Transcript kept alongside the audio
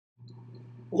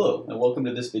Hello, and welcome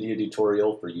to this video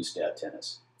tutorial for uStat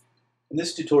Tennis. In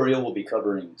this tutorial, we'll be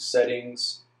covering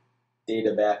settings,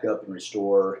 data backup and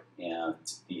restore, and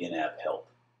the in-app help.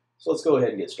 So let's go ahead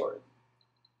and get started.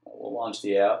 We'll launch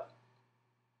the app,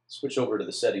 switch over to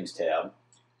the Settings tab,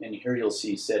 and here you'll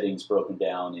see settings broken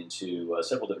down into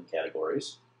several different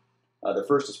categories. The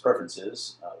first is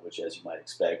Preferences, which, as you might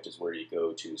expect, is where you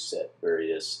go to set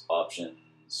various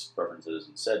options, preferences,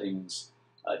 and settings,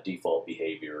 default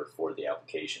behavior for the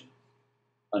application.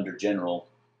 Under General,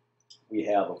 we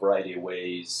have a variety of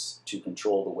ways to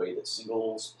control the way that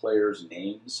singles players'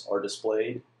 names are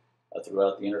displayed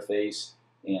throughout the interface,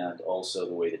 and also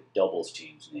the way that doubles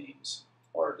teams' names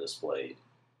are displayed.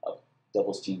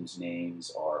 Doubles teams'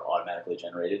 names are automatically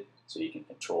generated, so you can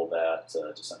control that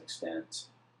to some extent,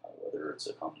 whether it's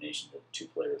a combination of two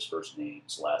players' first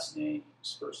names, last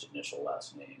names, first initial,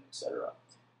 last name, etc.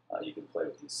 You can play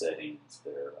with these settings.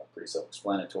 They're pretty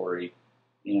self-explanatory,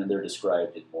 and they're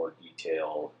described in more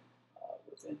detail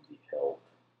within the help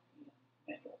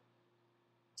manual.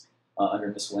 Under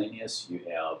Miscellaneous, you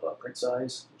have print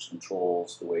size, which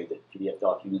controls the way that PDF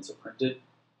documents are printed,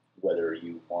 whether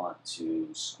you want to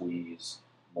squeeze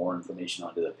more information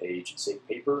onto the page and save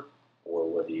paper, or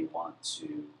whether you want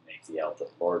to make the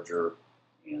output larger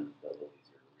and a little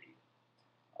easier to read.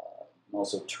 You can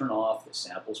also turn off the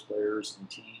samples players and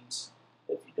teams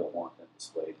if you don't want them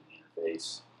displayed in the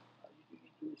interface. You do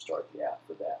need to restart the app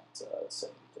for that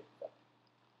setting to take effect.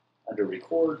 Under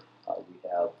Record, we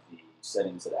have the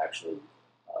settings that actually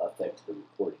affect the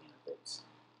recording interface.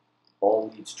 Ball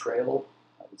leads trail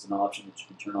is an option that you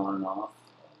can turn on and off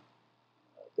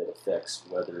that affects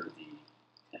whether the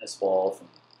tennis ball from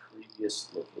the previous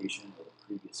location or the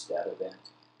previous stat event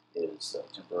is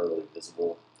temporarily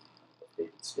visible in a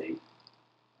faded state.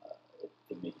 It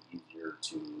can make it easier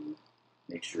to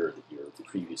make sure that the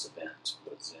previous event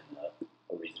was in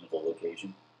a reasonable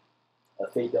location.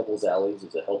 Fade doubles alleys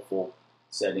is a helpful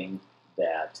setting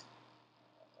that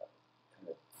kind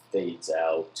of fades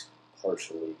out,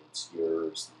 partially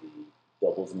obscures the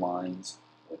doubles lines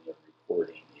when you're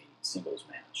recording a singles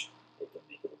match. It can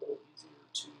make it a little easier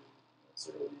to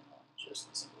zero in on just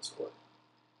the single score.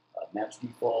 Match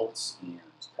defaults and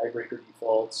tiebreaker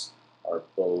defaults are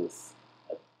both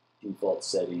default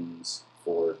settings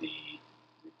for the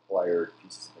required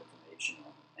pieces of information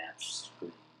on the match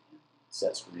screen and the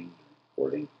set screen during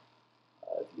recording.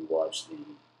 If you watch the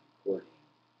recording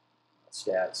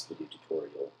stats video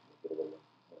tutorial, you'll get a little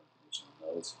more information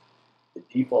on those. The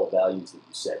default values that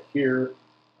you set here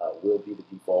will be the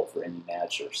default for any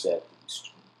match or set that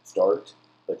you start,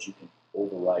 but you can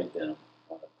override them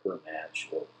on a per match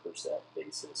or per set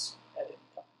basis at any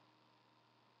time.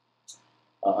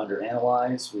 Under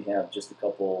Analyze, we have just a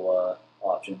couple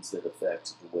options that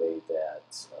affect the way that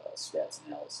stats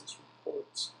analysis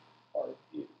reports are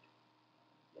viewed.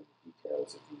 And the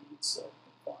details of these you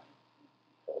can find in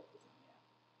the help within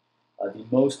the app.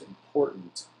 The most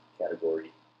important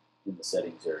category in the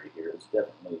settings area here is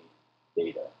definitely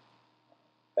data.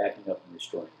 Backing up and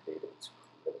restoring your data is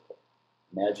critical.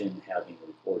 Imagine having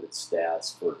recorded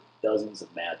stats for dozens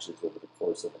of matches over the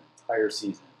course of an entire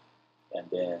season, and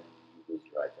then you lose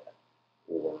your iPad,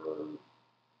 or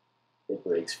it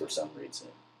breaks for some reason,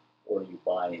 or you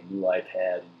buy a new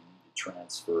iPad and you need to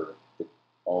transfer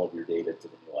all of your data to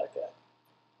the new iPad.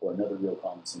 Or another real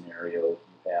common scenario,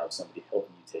 you have somebody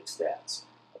helping you take stats,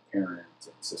 a parent,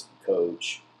 an assistant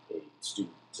coach, a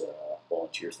student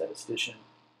volunteer statistician.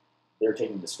 They're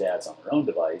taking the stats on their own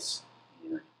device,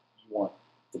 and you want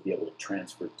to be able to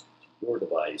transfer to your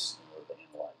device in order to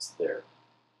analyze there.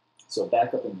 So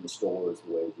backup and restore is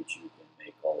the way that you can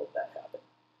make all of that happen.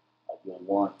 You'll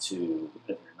want to, even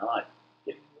if you're not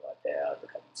getting a new iPad or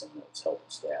having someone else help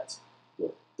with stats,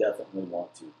 you'll definitely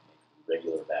want to make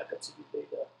regular backups of your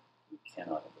data. We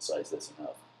cannot emphasize this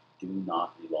enough. Do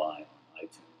not rely on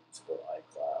iTunes or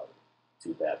iCloud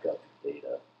to back up your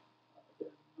data.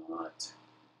 They're not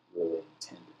really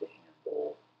intended to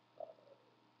handle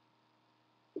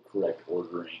the correct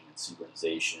ordering and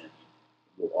synchronization.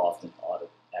 You'll often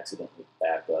accidentally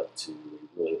back up to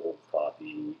a really old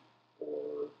copy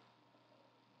or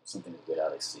something that got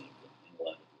out of sync and will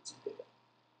end up losing data.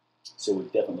 So we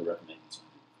definitely recommend using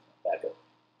the backup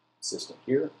system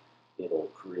here.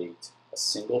 It'll create a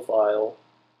single file,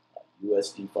 a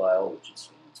USD file, which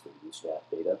stands for uStat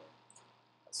data,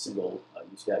 a single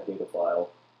uStat data file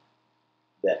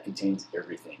that contains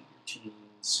everything: your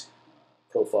teams,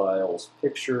 profiles,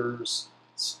 pictures,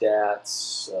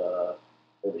 stats,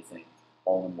 everything,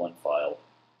 all in one file.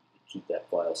 You can keep that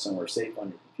file somewhere safe on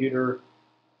your computer.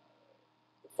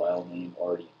 The file name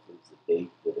already includes the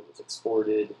date that it was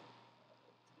exported.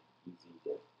 Easy to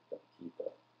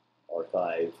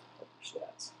archive of your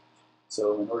stats.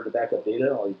 So in order to back up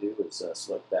data, all you do is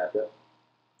select backup.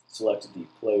 Select the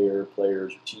player,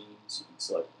 players, or teams. You can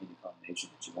select any combination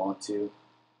that you want to.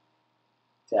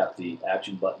 Tap the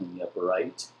action button in the upper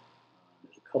right.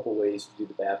 There's a couple ways to do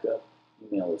the backup.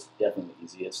 Email is definitely the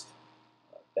easiest.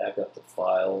 Backup the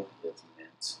file is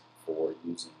meant for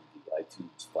using the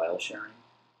iTunes file sharing,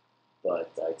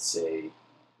 but I'd say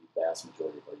the vast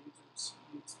majority of our users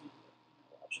use the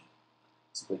email option.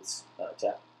 Simply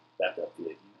tap backup via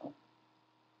email.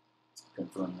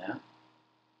 Confirm that.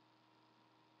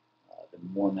 The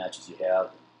more matches you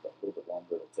have, the little bit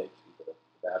longer it'll take to do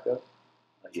the backup.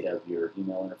 You have your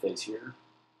email interface here.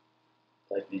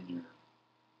 Type in your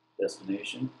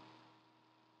destination,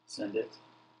 send it,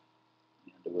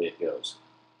 and away it goes.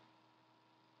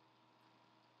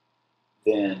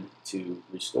 Then to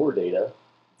restore data,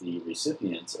 the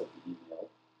recipient of the email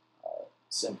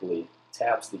simply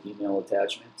taps the email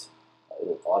attachment.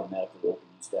 It'll automatically open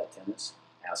uStat Tennis,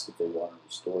 ask if they want to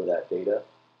restore that data,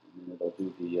 and then it'll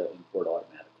do the import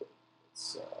automatically.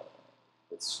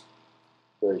 It's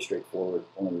very straightforward,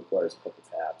 only requires a couple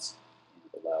taps, and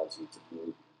it allows you to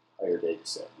move your entire data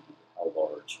set, no matter how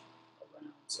large,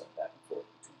 around back and forth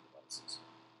between devices.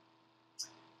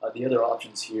 The other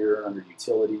options here under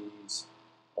utilities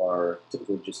are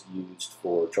typically just used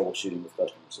for troubleshooting with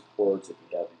customer support if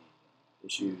you have any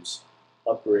issues.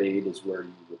 Upgrade is where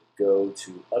you would go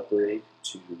to upgrade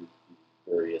to the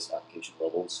various application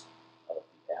levels of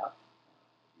the app.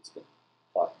 These have been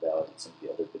talked about in some of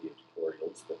the other video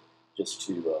tutorials, but just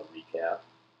to recap,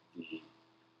 the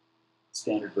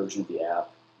standard version of the app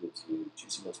gives you 2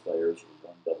 singles players or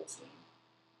 1 doubles team.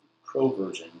 The Pro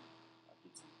version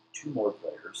gives you 2 more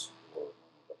players or 1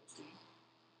 more doubles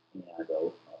team, and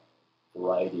a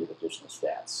variety of additional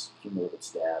stats, cumulative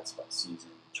stats by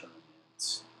season,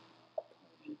 tournament,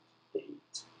 opponent,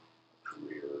 date,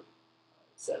 career,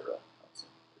 etc. Some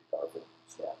pretty powerful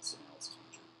stats analysis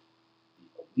feature.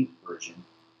 The Elite version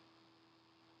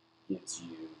gives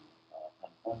you an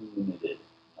unlimited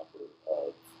number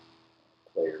of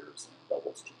players and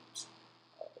doubles teams.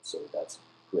 So that's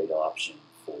a great option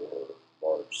for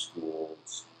large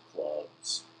schools,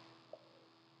 clubs,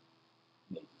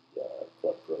 maybe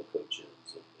club pro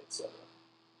coaches, etc.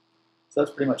 So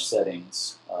that's pretty much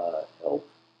settings. Help.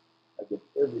 Again,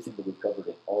 everything that we've covered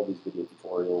in all these video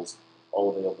tutorials,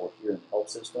 all available here in the help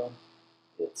system.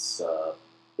 It's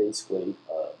basically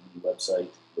a mini website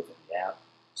within the app.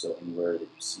 So anywhere that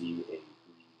you see a green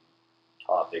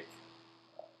topic,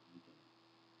 you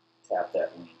can tap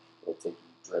that link. It'll take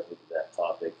you directly to that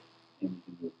topic, and you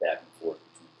can move back and forth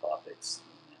between topics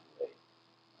in that way.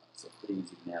 So pretty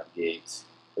easy to navigate.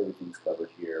 Everything's covered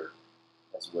here,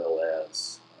 as well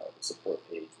as the support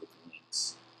page with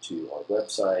links to our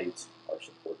website, our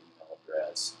support email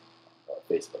address, our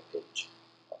Facebook page,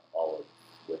 all of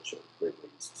which are great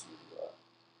ways to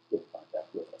get in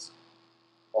contact with us.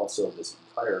 Also,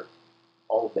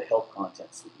 all of the help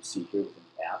contents that you see here within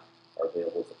the app are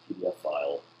available as a PDF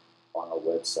file on our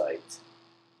website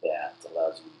that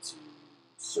allows you to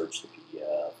search the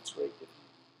PDF. It's great if you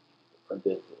need to print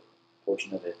it or a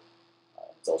portion of it.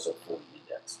 It's also fully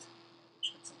indexed,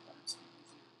 which can sometimes be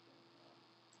easier than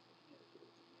looking at it here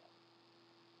within the app.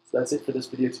 So that's it for this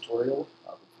video tutorial.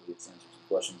 Hopefully it's answered some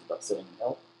questions about setting and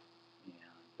help.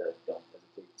 And don't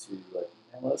hesitate to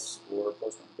email us or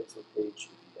post on the Facebook page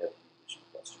if you